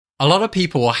A lot of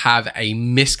people have a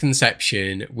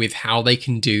misconception with how they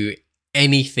can do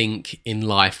anything in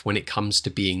life when it comes to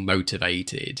being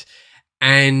motivated.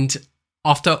 And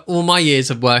after all my years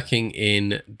of working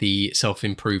in the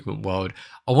self-improvement world,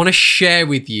 I want to share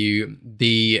with you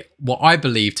what I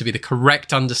believe to be the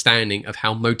correct understanding of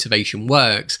how motivation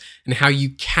works and how you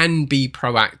can be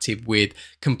proactive with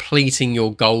completing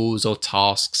your goals or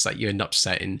tasks that you end up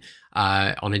setting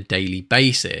on a daily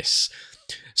basis.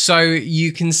 So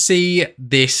you can see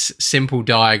this simple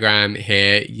diagram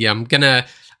here. Yeah, I'm going to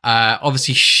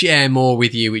obviously share more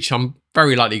with you, which I'm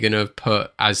very likely going to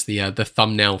put as the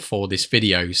thumbnail for this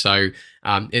video. So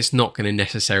it's not going to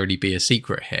necessarily be a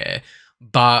secret here.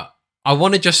 But I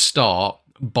want to just start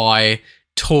by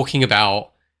talking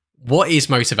about what is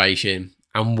motivation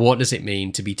and what does it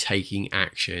mean to be taking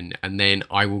action. And then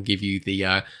I will give you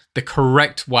the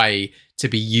correct way to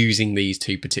be using these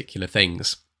two particular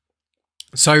things.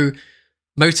 So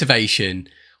motivation.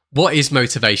 What is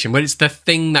motivation? Well, it's the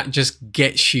thing that just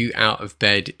gets you out of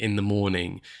bed in the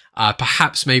morning.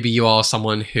 Perhaps maybe you are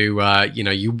someone who,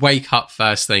 you wake up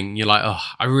first thing, you're like, oh,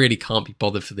 I really can't be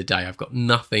bothered for the day. I've got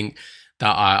nothing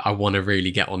that I want to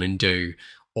really get on and do.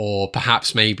 Or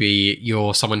perhaps maybe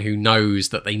you're someone who knows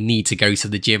that they need to go to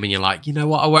the gym and you're like, you know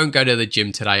what, I won't go to the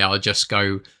gym today. I'll just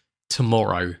go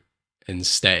tomorrow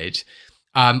instead.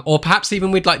 Or perhaps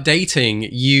even with like dating,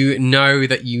 you know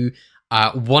that you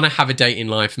want to have a date in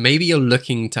life. Maybe you're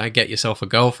looking to get yourself a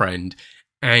girlfriend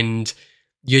and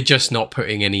you're just not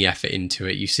putting any effort into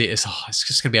it. You see it as, oh, it's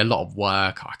just going to be a lot of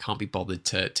work. I can't be bothered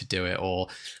to do it. Or,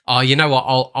 oh, you know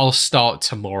what, I'll start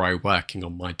tomorrow working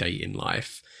on my date in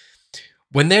life.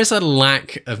 When there's a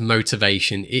lack of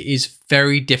motivation, it is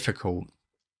very difficult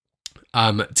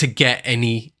to get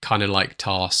any kind of like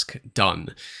task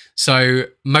done. So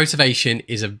motivation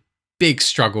is a big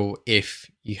struggle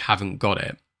if you haven't got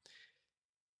it.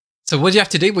 So what do you have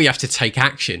to do? Well, you have to take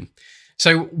action.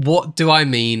 So what do I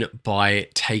mean by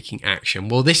taking action?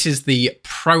 Well, this is the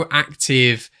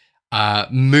proactive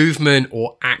movement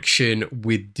or action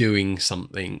with doing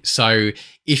something. So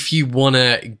if you want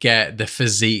to get the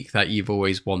physique that you've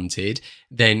always wanted,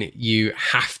 then you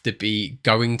have to be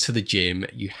going to the gym,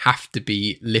 you have to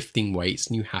be lifting weights,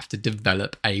 and you have to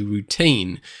develop a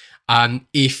routine.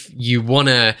 If you want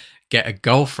to get a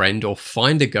girlfriend or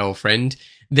find a girlfriend,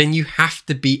 then you have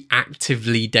to be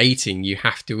actively dating. You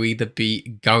have to either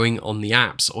be going on the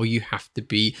apps or you have to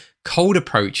be cold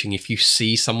approaching. If you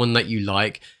see someone that you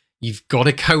like, you've got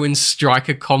to go and strike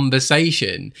a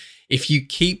conversation. If you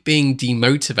keep being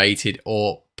demotivated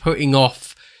or putting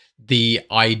off the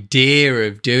idea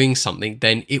of doing something,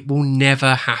 then it will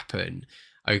never happen.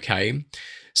 Okay.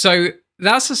 So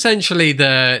that's essentially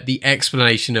the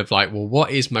explanation of like, well,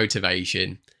 what is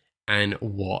motivation and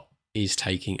what is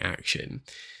taking action?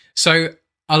 So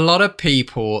a lot of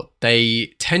people,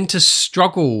 they tend to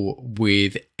struggle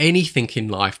with anything in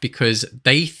life because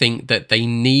they think that they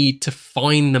need to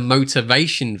find the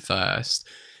motivation first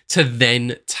to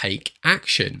then take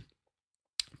action.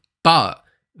 But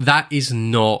that is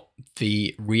not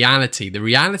the reality. The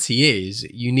reality is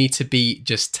you need to be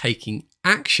just taking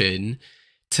action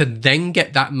to then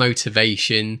get that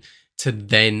motivation to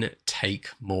then take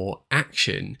more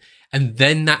action. And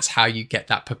then that's how you get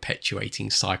that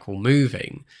perpetuating cycle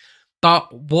moving.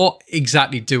 But what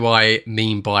exactly do I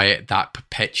mean by that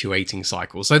perpetuating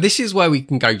cycle? So this is where we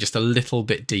can go just a little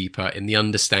bit deeper in the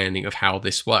understanding of how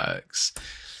this works.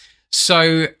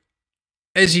 So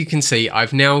as you can see,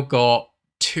 I've now got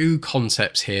two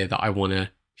concepts here that I want to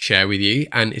share with you,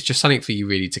 and it's just something for you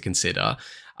really to consider.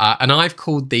 And I've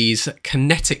called these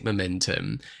kinetic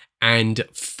momentum and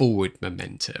forward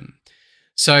momentum.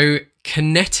 So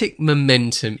kinetic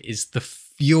momentum is the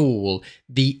fuel,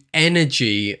 the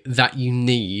energy that you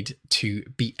need to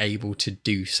be able to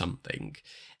do something.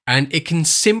 And it can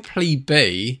simply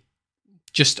be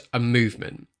just a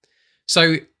movement.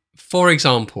 So for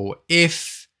example,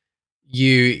 if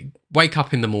you wake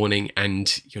up in the morning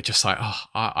and you're just like, oh,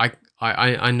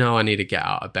 I know I need to get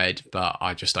out of bed, but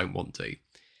I just don't want to.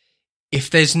 If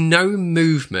there's no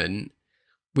movement,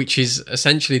 which is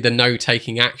essentially the no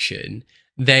taking action,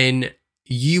 then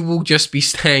you will just be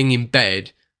staying in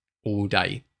bed all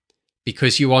day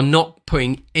because you are not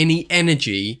putting any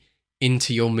energy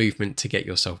into your movement to get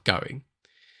yourself going.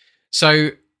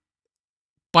 So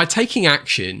by taking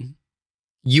action,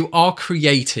 you are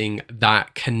creating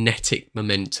that kinetic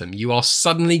momentum. You are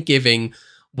suddenly giving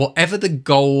whatever the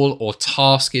goal or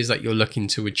task is that you're looking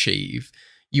to achieve,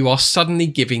 you are suddenly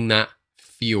giving that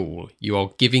fuel. You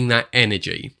are giving that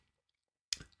energy.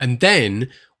 And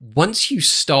then once you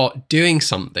start doing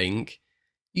something,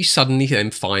 you suddenly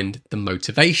then find the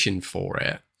motivation for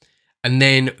it. And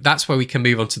then that's where we can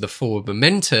move on to the forward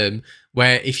momentum,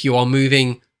 where if you are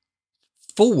moving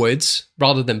forwards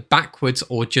rather than backwards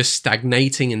or just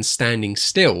stagnating and standing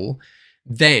still,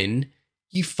 then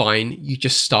you find you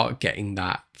just start getting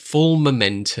that full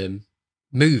momentum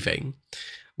moving,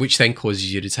 which then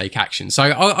causes you to take action. So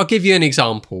I'll give you an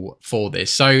example for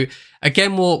this. So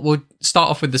again, we'll start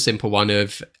off with the simple one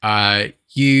of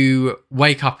you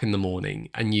wake up in the morning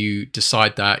and you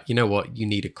decide that, you know what, you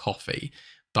need a coffee,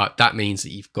 but that means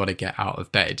that you've got to get out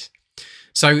of bed.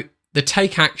 So the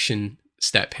take action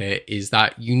step here is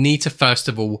that you need to first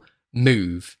of all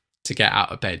move to get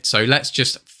out of bed. So let's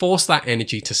just force that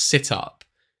energy to sit up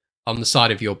on the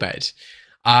side of your bed.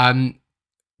 Sorry,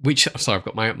 I've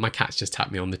got my cat's just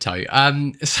tapped me on the toe.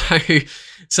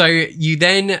 So you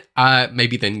then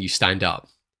maybe then you stand up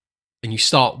and you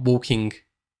start walking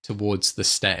towards the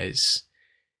stairs.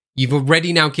 You've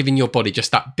already now given your body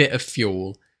just that bit of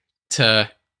fuel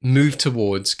to move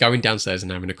towards going downstairs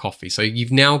and having a coffee. So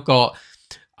you've now got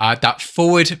that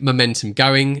forward momentum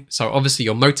going. So obviously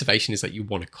your motivation is that you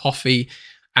want a coffee.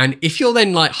 And if you're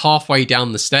then like halfway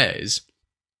down the stairs,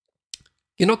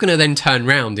 you're not going to then turn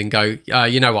around and go,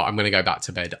 you know what, I'm going to go back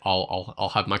to bed.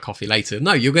 I'll have my coffee later.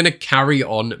 No, you're going to carry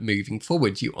on moving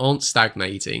forward. You aren't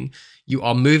stagnating. You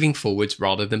are moving forwards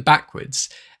rather than backwards.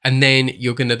 And then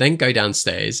you're going to then go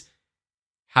downstairs.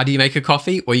 How do you make a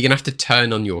coffee? Well, you're going to have to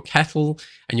turn on your kettle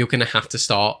and you're going to have to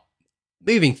start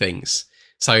moving things.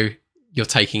 So you're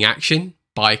taking action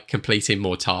by completing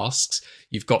more tasks.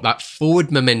 You've got that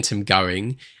forward momentum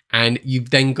going, and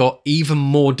you've then got even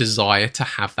more desire to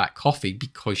have that coffee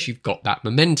because you've got that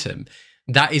momentum.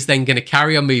 That is then going to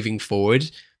carry on moving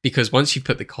forward, because once you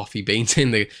put the coffee beans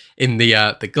in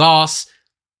the glass,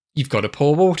 you've got to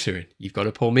pour water in, you've got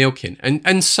to pour milk in,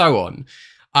 and so on.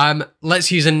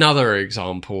 Let's use another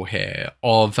example here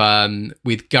of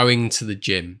with going to the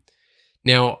gym.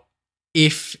 Now,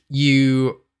 if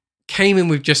you came in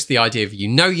with just the idea of, you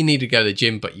know, you need to go to the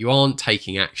gym, but you aren't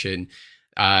taking action.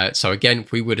 So again,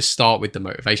 if we were to start with the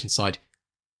motivation side,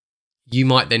 you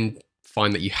might then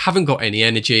find that you haven't got any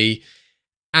energy,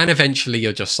 and eventually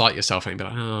you'll just cite yourself and be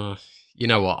like, oh, you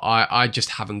know what, I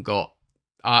just haven't got,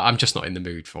 I'm just not in the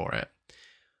mood for it.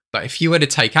 But if you were to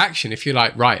take action, if you're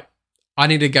like, right, I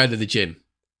need to go to the gym,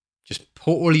 just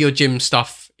put all your gym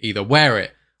stuff, either wear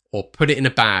it or put it in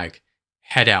a bag,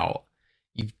 head out.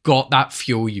 You've got that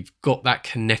fuel, you've got that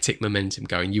kinetic momentum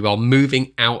going, you are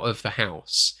moving out of the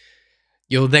house.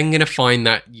 You're then going to find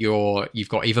that you've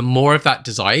got even more of that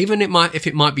desire, even if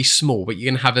it might be small, but you're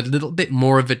going to have a little bit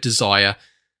more of a desire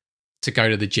to go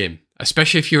to the gym,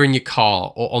 especially if you're in your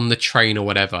car or on the train or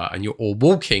whatever, and you're all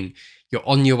walking, you're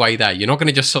on your way there. You're not going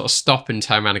to just sort of stop and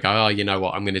turn around and go, oh, you know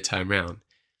what, I'm going to turn around.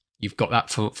 You've got that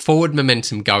forward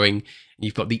momentum going, and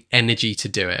you've got the energy to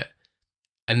do it.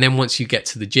 And then once you get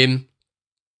to the gym,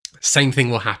 same thing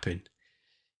will happen.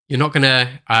 You're not going to,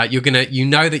 you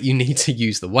know that you need to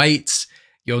use the weights.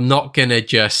 You're not going to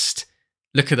just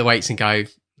look at the weights and go,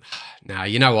 nah,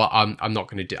 you know what, I'm not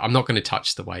going to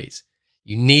touch the weights.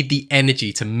 You need the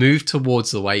energy to move towards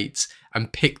the weights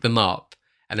and pick them up.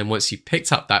 And then once you've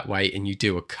picked up that weight and you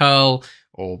do a curl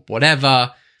or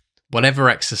whatever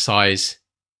exercise,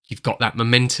 you've got that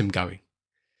momentum going.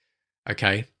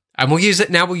 Okay. And we'll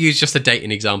use just a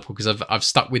dating example, because I've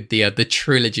stuck with the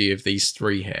trilogy of these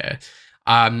three here.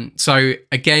 So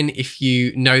again, if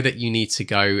you know that you need to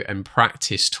go and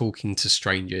practice talking to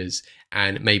strangers,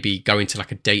 and maybe going to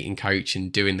like a dating coach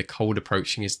and doing the cold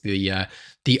approaching is the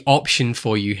option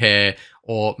for you here,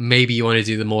 or maybe you want to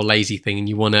do the more lazy thing and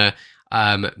you want to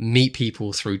meet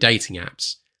people through dating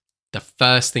apps, the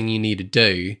first thing you need to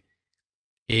do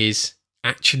is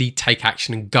actually take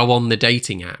action and go on the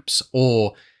dating apps,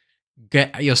 or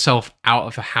get yourself out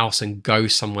of the house and go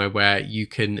somewhere where you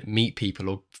can meet people,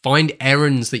 or find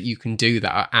errands that you can do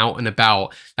that are out and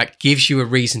about that gives you a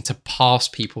reason to pass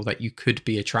people that you could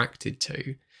be attracted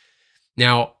to.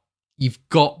 Now, you've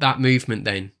got that movement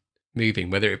then moving,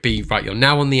 whether it be, right, you're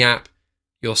now on the app,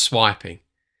 you're swiping,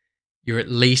 you're at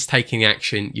least taking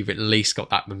action, you've at least got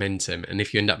that momentum. And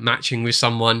if you end up matching with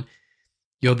someone,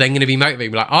 you're then going to be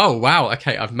motivated, like, oh, wow,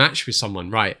 okay, I've matched with someone,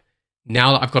 right.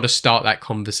 Now I've got to start that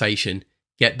conversation,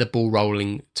 get the ball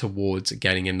rolling towards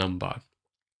getting a number.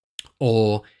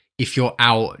 Or if you're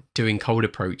out doing cold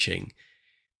approaching,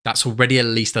 that's already at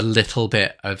least a little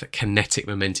bit of kinetic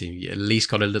momentum. You at least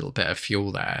got a little bit of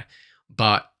fuel there.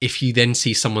 But if you then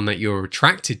see someone that you're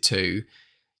attracted to,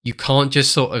 you can't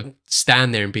just sort of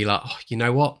stand there and be like, oh, you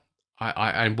know what?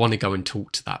 I want to go and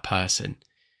talk to that person.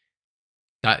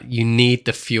 That you need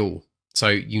the fuel. So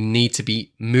you need to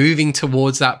be moving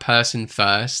towards that person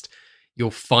first.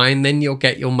 You'll find then you'll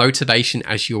get your motivation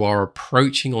as you are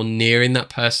approaching or nearing that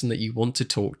person that you want to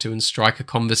talk to and strike a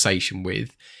conversation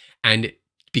with. And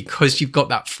because you've got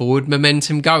that forward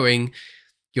momentum going,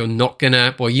 you're not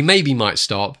gonna, well, you maybe might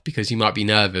stop because you might be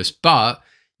nervous, but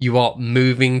you are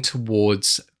moving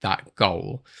towards that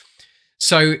goal.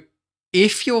 So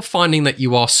if you're finding that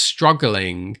you are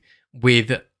struggling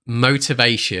with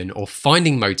motivation or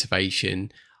finding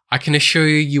motivation, I can assure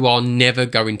you, you are never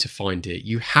going to find it.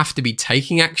 You have to be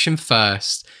taking action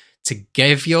first to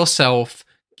give yourself,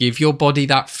 give your body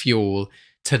that fuel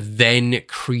to then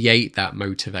create that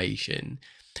motivation.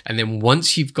 And then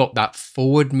once you've got that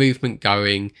forward movement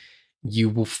going, you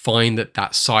will find that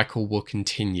that cycle will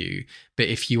continue. But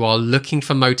if you are looking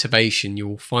for motivation, you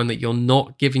will find that you're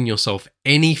not giving yourself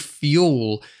any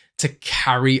fuel to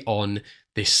carry on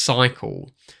this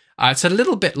cycle. It's a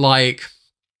little bit like,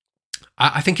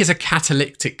 I think it's a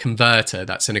catalytic converter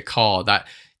that's in a car, that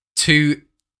to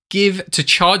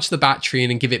charge the battery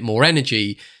and give it more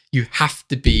energy, you have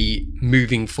to be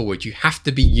moving forward. You have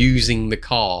to be using the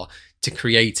car to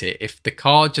create it. If the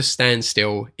car just stands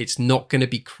still, it's not going to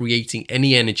be creating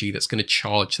any energy that's going to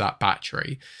charge that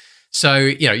battery. So,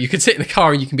 you know, you can sit in the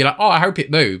car and you can be like, oh, I hope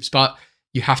it moves, but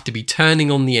you have to be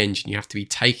turning on the engine. You have to be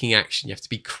taking action. You have to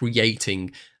be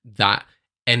creating that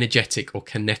energetic or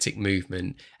kinetic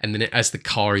movement. And then as the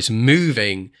car is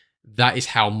moving, that is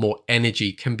how more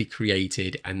energy can be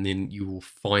created. And then you will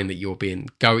find that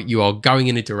you are going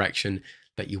in a direction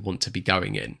that you want to be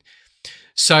going in.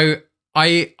 So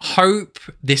I hope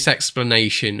this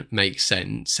explanation makes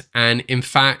sense. And in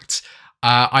fact,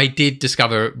 I did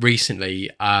discover recently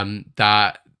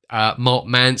that Mark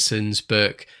Manson's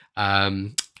book, oh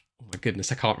my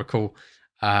goodness, I can't recall,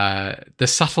 The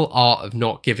Subtle Art of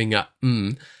Not Giving Up.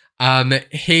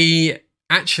 He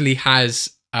actually has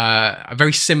a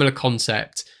very similar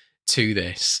concept to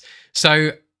this.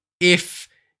 So if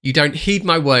you don't heed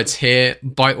my words here,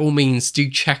 by all means, do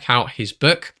check out his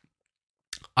book.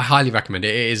 I highly recommend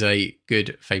it. It is a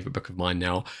good favorite book of mine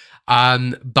now.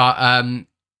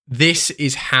 This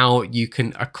is how you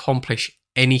can accomplish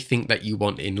anything that you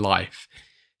want in life.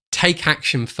 Take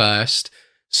action first.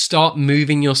 Start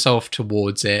moving yourself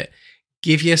towards it.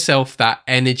 Give yourself that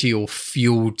energy or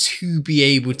fuel to be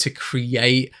able to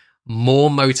create more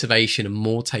motivation and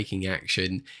more taking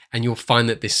action. And you'll find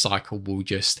that this cycle will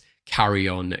just carry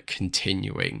on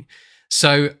continuing.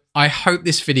 So I hope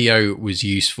this video was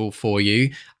useful for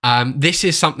you. This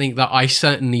is something that I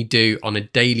certainly do on a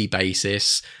daily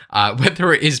basis,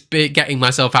 whether it is getting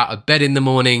myself out of bed in the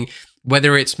morning,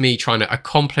 whether it's me trying to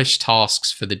accomplish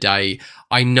tasks for the day.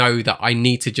 I know that I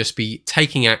need to just be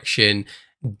taking action,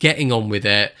 getting on with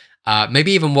it.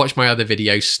 Maybe even watch my other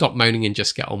videos, Stop Moaning and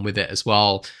Just Get On With It as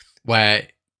well, where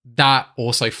that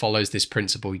also follows this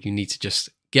principle. You need to just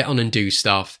get on and do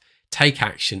stuff, take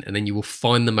action, and then you will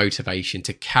find the motivation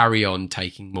to carry on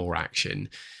taking more action.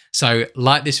 So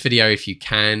like this video if you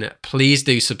can. Please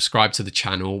do subscribe to the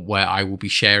channel, where I will be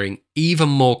sharing even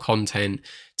more content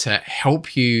to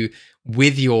help you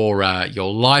with your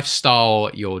lifestyle,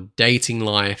 your dating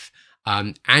life,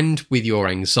 and with your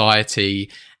anxiety.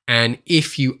 And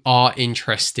if you are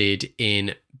interested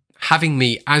in having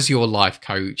me as your life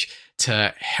coach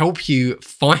to help you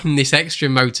find this extra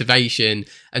motivation,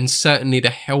 and certainly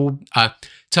to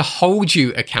hold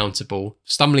you accountable,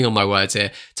 stumbling on my words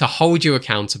here, to hold you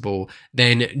accountable,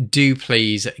 then do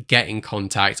please get in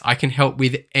contact. I can help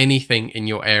with anything in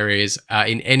your areas,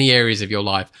 in any areas of your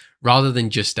life, rather than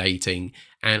just dating.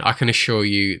 And I can assure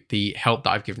you, the help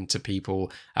that I've given to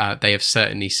people, they have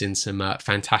certainly seen some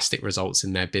fantastic results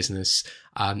in their business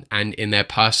and in their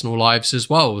personal lives as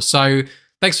well. So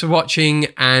thanks for watching,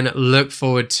 and look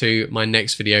forward to my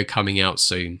next video coming out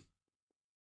soon.